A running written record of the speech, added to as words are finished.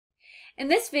In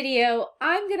this video,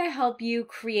 I'm going to help you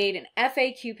create an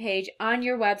FAQ page on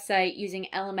your website using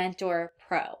Elementor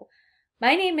Pro.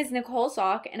 My name is Nicole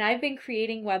Salk, and I've been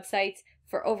creating websites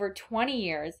for over 20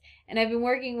 years, and I've been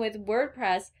working with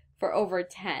WordPress for over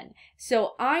 10.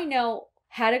 So I know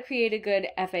how to create a good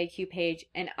FAQ page,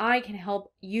 and I can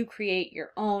help you create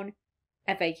your own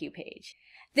FAQ page.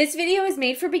 This video is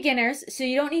made for beginners, so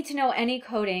you don't need to know any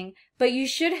coding, but you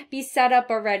should be set up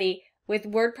already with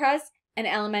WordPress and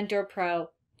Elementor Pro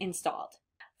installed.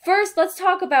 First, let's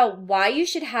talk about why you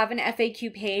should have an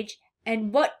FAQ page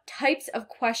and what types of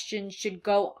questions should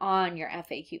go on your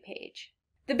FAQ page.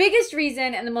 The biggest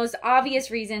reason and the most obvious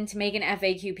reason to make an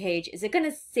FAQ page is it's going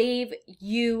to save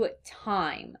you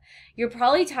time. You're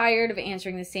probably tired of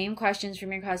answering the same questions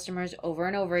from your customers over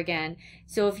and over again.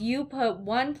 So if you put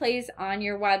one place on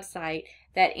your website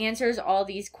that answers all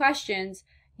these questions,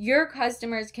 your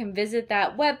customers can visit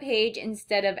that web page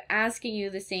instead of asking you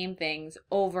the same things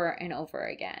over and over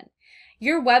again.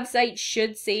 Your website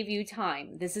should save you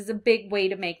time. This is a big way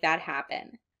to make that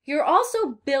happen. You're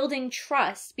also building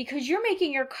trust because you're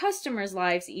making your customers'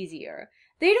 lives easier.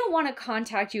 They don't want to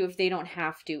contact you if they don't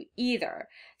have to either.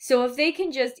 So if they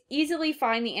can just easily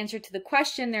find the answer to the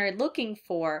question they're looking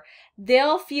for,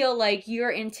 they'll feel like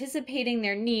you're anticipating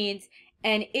their needs,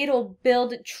 and it'll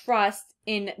build trust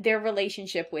in their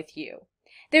relationship with you.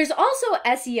 There's also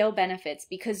SEO benefits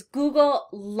because Google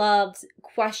loves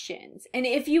questions. And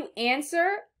if you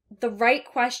answer the right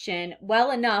question well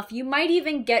enough, you might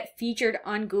even get featured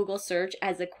on Google search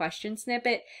as a question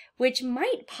snippet, which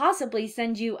might possibly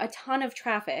send you a ton of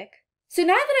traffic. So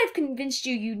now that I've convinced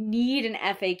you you need an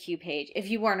FAQ page, if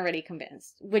you weren't already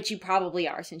convinced, which you probably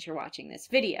are since you're watching this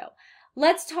video,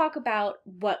 let's talk about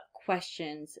what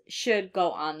questions should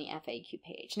go on the FAQ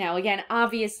page. Now, again,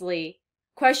 obviously,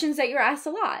 questions that you're asked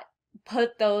a lot,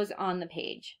 put those on the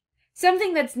page.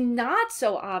 Something that's not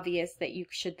so obvious that you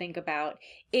should think about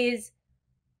is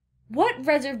what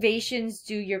reservations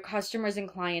do your customers and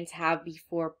clients have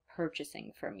before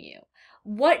purchasing from you?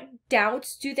 What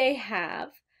doubts do they have?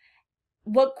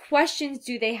 What questions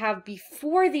do they have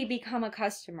before they become a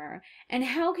customer? And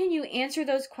how can you answer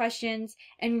those questions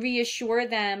and reassure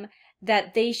them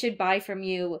that they should buy from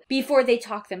you before they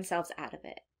talk themselves out of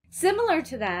it? Similar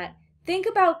to that, think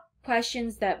about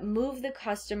questions that move the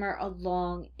customer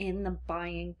along in the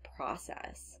buying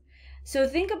process. So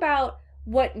think about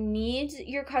what needs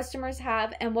your customers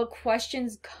have and what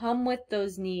questions come with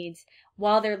those needs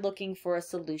while they're looking for a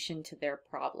solution to their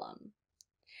problem.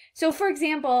 So for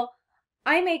example,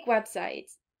 I make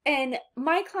websites, and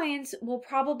my clients will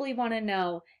probably want to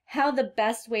know how the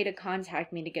best way to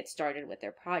contact me to get started with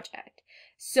their project.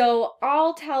 So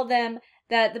I'll tell them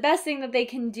that the best thing that they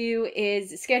can do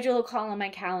is schedule a call on my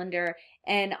calendar,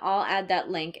 and I'll add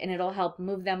that link and it'll help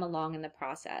move them along in the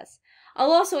process.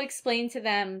 I'll also explain to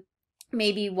them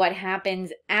maybe what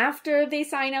happens after they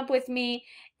sign up with me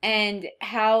and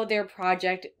how their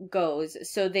project goes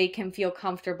so they can feel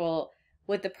comfortable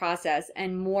with the process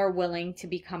and more willing to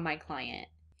become my client.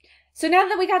 So now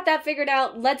that we got that figured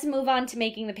out, let's move on to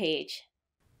making the page.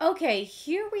 Okay,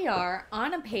 here we are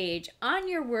on a page on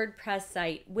your WordPress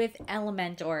site with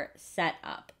Elementor set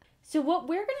up. So what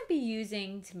we're going to be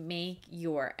using to make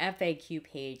your FAQ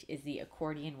page is the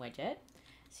Accordion widget.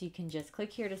 So you can just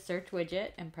click here to search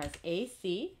widget and press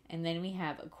AC, and then we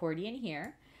have Accordion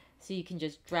here. So you can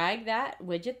just drag that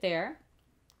widget there,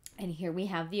 and here we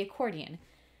have the accordion.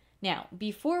 Now,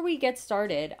 before we get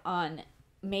started on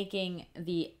making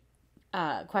the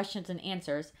questions and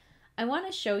answers, I want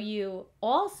to show you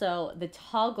also the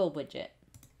toggle widget.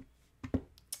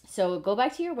 So go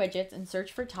back to your widgets and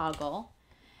search for toggle.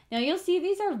 Now you'll see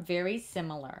these are very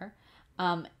similar.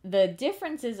 The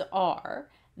differences are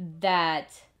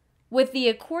that with the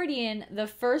accordion, the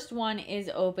first one is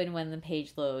open when the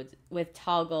page loads. With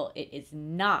toggle, it is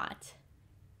not.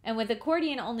 And with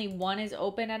accordion, only one is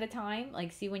open at a time.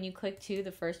 Like see when you click two,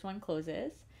 the first one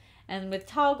closes. And with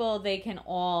toggle, they can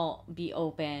all be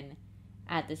open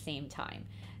at the same time.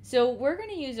 So we're going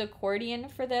to use accordion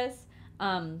for this.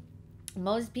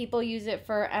 Most people use it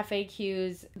for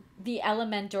FAQs. The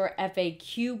Elementor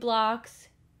FAQ blocks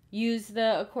use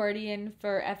the accordion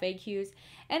for FAQs,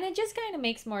 and it just kind of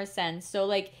makes more sense. So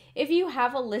like if you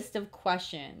have a list of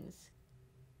questions,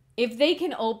 if they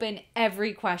can open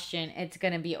every question, it's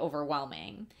going to be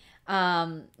overwhelming.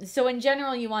 So in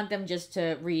general, you want them just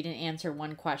to read and answer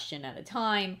one question at a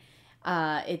time.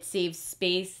 It saves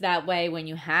space that way when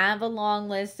you have a long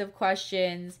list of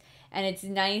questions, and it's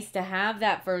nice to have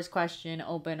that first question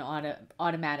open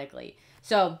automatically.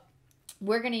 So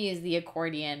we're going to use the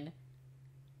accordion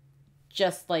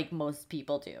just like most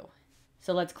people do.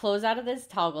 So let's close out of this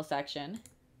toggle section.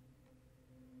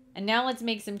 And now let's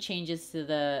make some changes to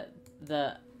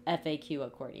the FAQ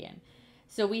accordion.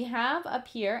 So we have up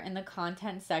here in the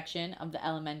content section of the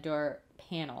Elementor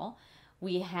panel,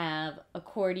 we have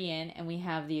accordion and we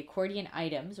have the accordion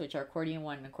items, which are accordion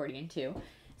 1 and accordion 2.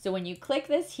 So when you click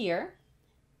this here,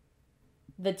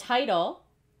 the title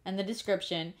and the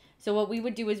description. So what we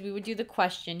would do is we would do the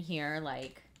question here,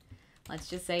 like, let's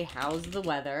just say, how's the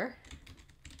weather?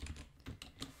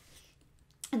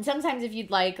 And sometimes if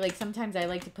you'd like sometimes I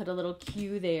like to put a little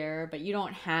Q there, but you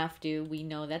don't have to. We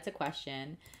know that's a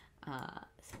question.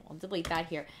 So we'll delete that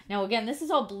here. Now, again, this is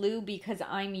all blue because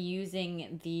I'm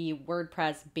using the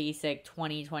WordPress basic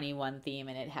 2021 theme,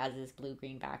 and it has this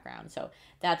blue-green background. So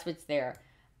that's what's there.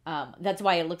 That's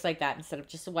why it looks like that instead of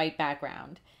just a white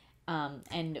background.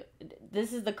 And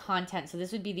this is the content. So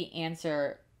this would be the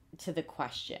answer to the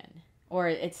question, or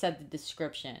it said the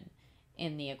description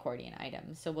in the accordion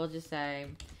item. So we'll just say,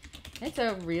 it's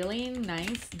a really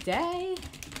nice day.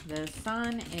 The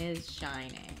sun is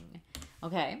shining.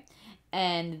 Okay.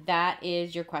 And that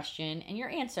is your question and your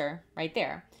answer right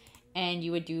there. And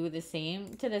you would do the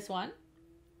same to this one,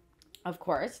 of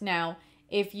course. Now,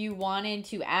 if you wanted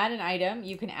to add an item,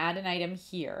 you can add an item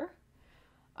here.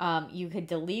 You could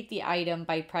delete the item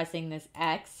by pressing this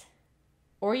X,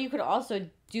 or you could also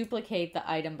duplicate the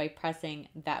item by pressing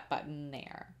that button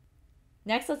there.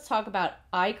 Next, let's talk about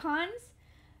icons.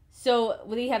 So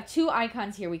we have two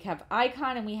icons here. We have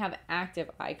icon and we have active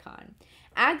icon.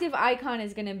 Active icon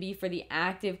is going to be for the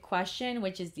active question,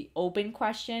 which is the open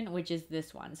question, which is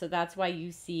this one. So that's why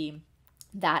you see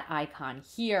that icon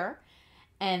here.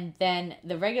 And then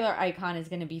the regular icon is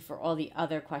going to be for all the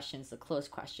other questions, the closed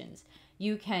questions.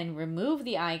 You can remove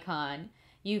the icon.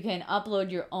 You can upload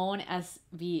your own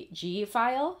SVG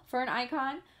file for an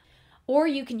icon, or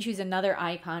you can choose another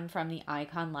icon from the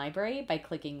icon library by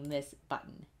clicking this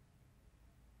button.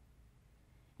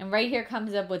 And right here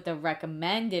comes up with the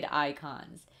recommended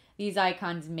icons. These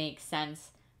icons make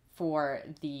sense for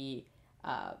the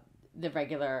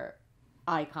regular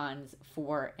icons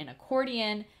for an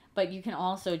accordion, but you can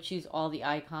also choose all the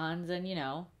icons and, you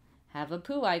know, have a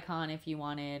poo icon if you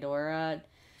wanted, or a,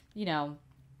 you know,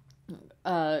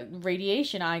 a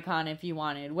radiation icon if you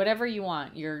wanted. Whatever you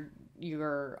want,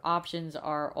 your options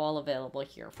are all available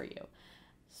here for you.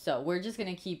 So we're just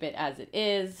going to keep it as it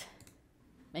is.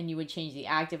 And you would change the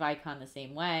active icon the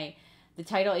same way. The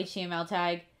title HTML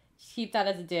tag, just keep that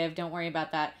as a div. Don't worry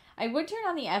about that. I would turn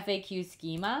on the FAQ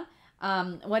schema.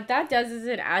 What that does is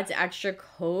it adds extra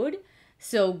code.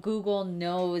 So Google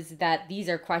knows that these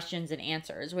are questions and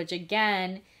answers, which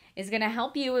again is going to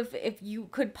help you if you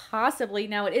could possibly.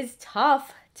 Now, it is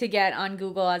tough to get on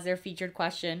Google as their featured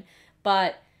question,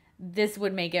 but this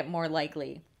would make it more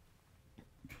likely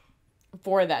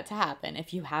for that to happen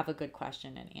if you have a good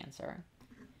question and answer.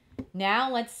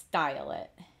 Now let's style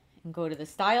it, and go to the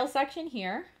style section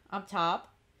here up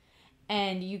top,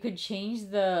 and you could change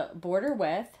the border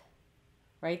width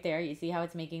right there. You see how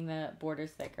it's making the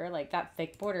borders thicker? Like, that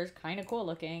thick border is kind of cool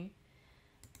looking.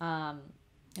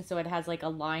 So it has like a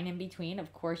line in between.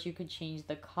 Of course, you could change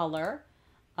the color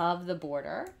of the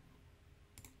border.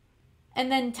 And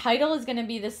then title is going to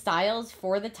be the styles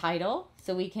for the title.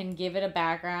 So we can give it a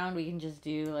background. We can just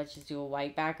do, let's just do a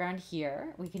white background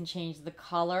here. We can change the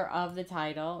color of the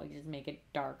title. We can just make it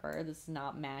darker. This is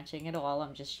not matching at all.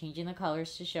 I'm just changing the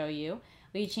colors to show you.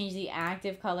 We change the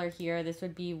active color here. This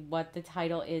would be what the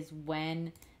title is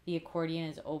when the accordion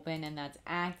is open, and that's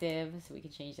active. So we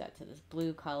can change that to this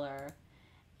blue color.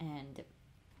 And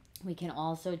we can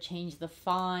also change the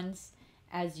fonts.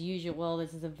 As usual,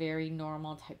 this is a very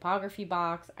normal typography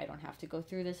box. I don't have to go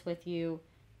through this with you.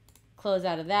 Close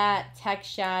out of that. Text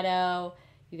shadow.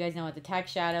 You guys know what the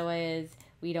text shadow is.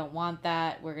 We don't want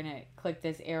that. We're going to click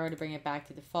this arrow to bring it back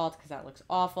to default because that looks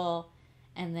awful.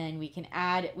 And then we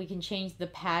can change the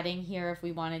padding here if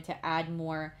we wanted to add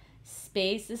more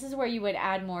space. This is where you would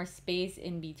add more space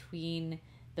in between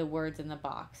the words in the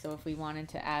box. So if we wanted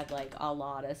to add like a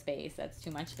lot of space, that's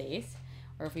too much space.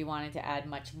 Or if we wanted to add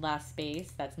much less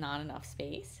space, that's not enough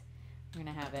space. We're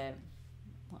going to have it,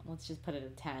 let's just put it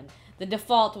at 10. The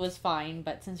default was fine,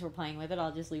 but since we're playing with it,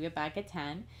 I'll just leave it back at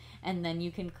 10. And then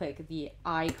you can click the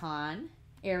icon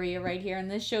area right here,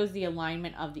 and this shows the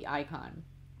alignment of the icon.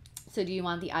 So do you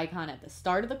want the icon at the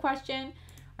start of the question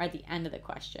or at the end of the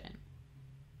question?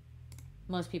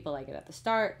 Most people like it at the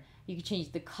start. You can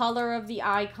change the color of the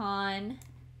icon.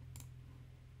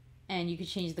 And you could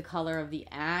change the color of the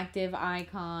active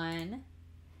icon.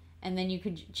 And then you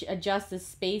could adjust the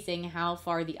spacing, how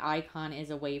far the icon is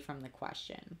away from the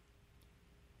question.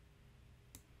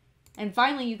 And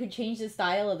finally, you could change the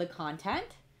style of the content.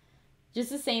 Just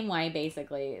the same way,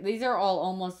 basically. These are all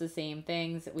almost the same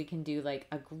things. We can do like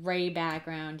a gray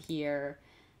background here.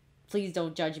 Please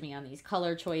don't judge me on these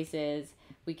color choices.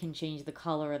 We can change the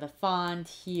color of the font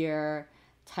here.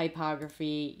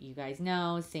 Typography, you guys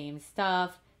know, same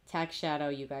stuff. Text shadow,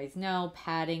 you guys know.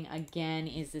 Padding, again,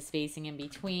 is the spacing in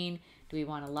between. Do we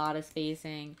want a lot of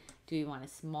spacing? Do we want a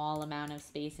small amount of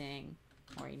spacing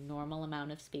or a normal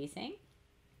amount of spacing?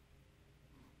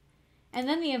 And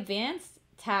then the advanced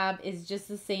tab is just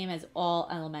the same as all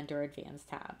Elementor advanced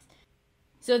tabs.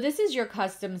 So this is your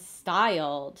custom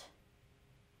styled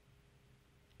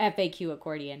FAQ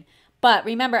accordion. But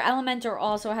remember, Elementor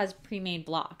also has pre-made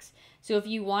blocks. So if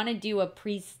you want to do a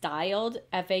pre-styled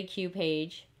FAQ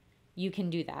page, you can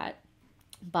do that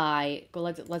by,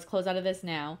 let's close out of this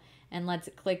now, and let's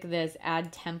click this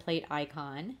add template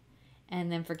icon.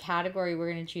 And then for category,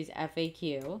 we're going to choose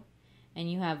FAQ. And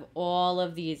you have all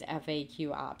of these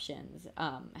FAQ options,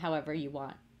 however you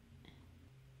want.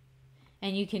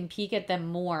 And you can peek at them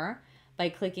more by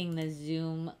clicking the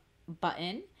zoom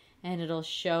button, and it'll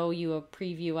show you a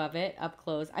preview of it up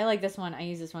close. I like this one. I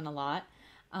use this one a lot.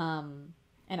 And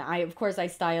of course, I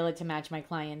style it to match my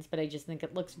clients, but I just think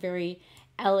it looks very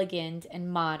elegant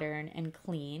and modern and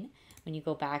clean. When you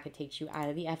go back, it takes you out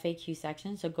of the FAQ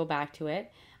section, so go back to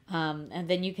it. And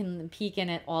then you can peek in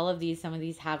at all of these. Some of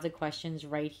these have the questions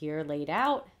right here laid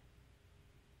out.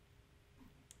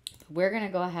 We're going to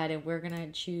go ahead and we're going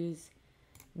to choose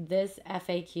this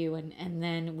FAQ, and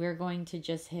then we're going to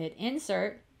just hit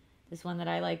insert. This one that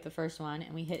I like, the first one,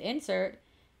 and we hit insert.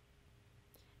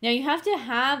 Now you have to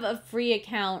have a free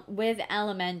account with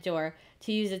Elementor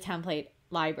to use a template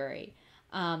library.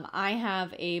 I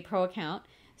have a pro account.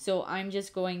 So I'm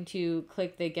just going to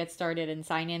click the get started and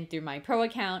sign in through my pro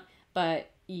account.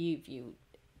 But if you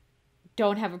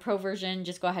don't have a pro version,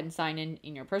 just go ahead and sign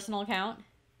in your personal account.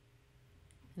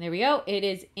 And there we go. It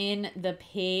is in the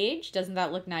page. Doesn't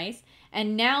that look nice?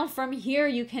 And now from here,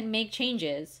 you can make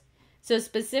changes. So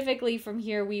specifically from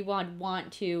here, we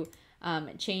want to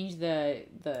change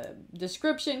the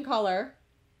description color.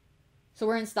 So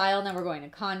we're in style. Now we're going to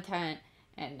content.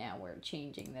 And now we're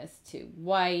changing this to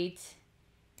white.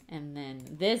 And then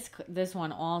this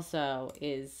one also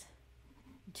is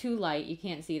too light. You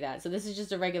can't see that. So this is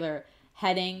just a regular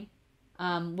heading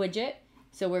widget.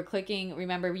 So we're clicking,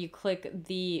 remember you click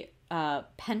the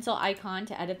pencil icon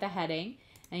to edit the heading.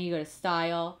 And you go to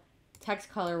style, text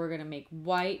color, we're going to make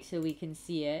white so we can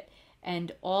see it.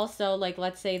 And also, like,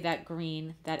 let's say that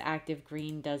green, that active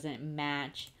green doesn't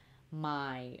match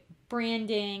my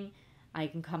branding. I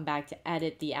can come back to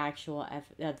edit the actual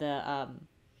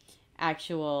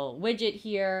actual widget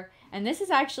here. And this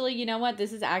is actually, you know what?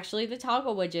 This is actually the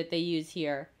toggle widget they use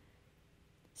here.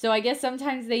 So I guess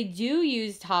sometimes they do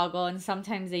use toggle and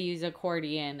sometimes they use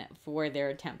accordion for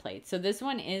their templates. So this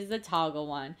one is the toggle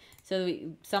one. So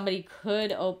somebody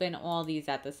could open all these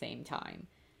at the same time.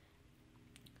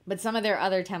 But some of their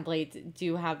other templates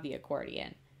do have the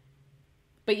accordion.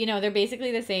 But you know, they're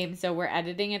basically the same. So we're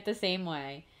editing it the same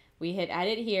way. We hit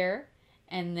edit here.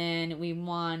 And then we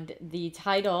want the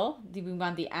title, we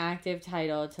want the active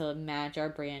title to match our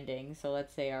branding. So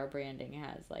let's say our branding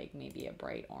has like maybe a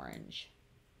bright orange.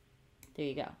 There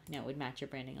you go. Now it would match your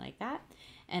branding like that.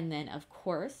 And then of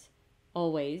course,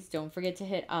 always don't forget to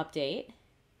hit update.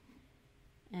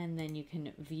 And then you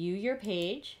can view your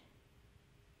page.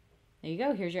 There you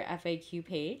go. Here's your FAQ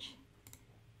page.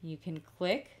 You can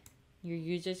click, your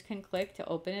users can click to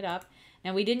open it up.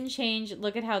 Now we didn't change,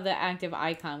 look at how the active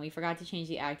icon, we forgot to change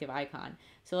the active icon.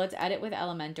 So let's edit with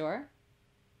Elementor.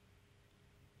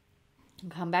 And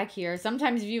come back here.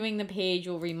 Sometimes viewing the page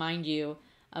will remind you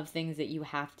of things that you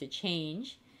have to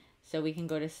change. So we can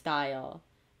go to style,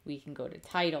 we can go to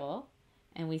title,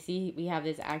 and we see we have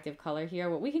this active color here.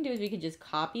 What we can do is we can just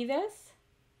copy this.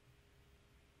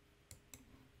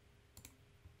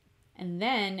 And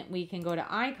then we can go to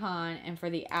icon, and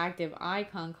for the active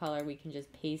icon color, we can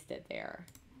just paste it there.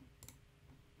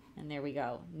 And there we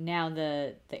go. Now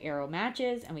the arrow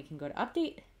matches, and we can go to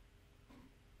update.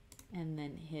 And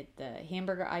then hit the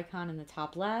hamburger icon in the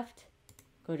top left.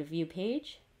 Go to view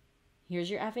page. Here's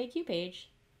your FAQ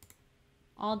page.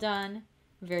 All done.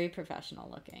 Very professional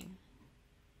looking.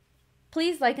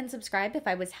 Please like and subscribe if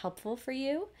I was helpful for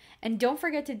you. And don't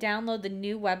forget to download the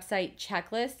new website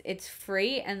checklist. It's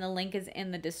free and the link is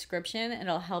in the description.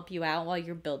 It'll help you out while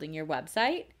you're building your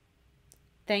website.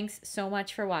 Thanks so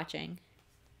much for watching.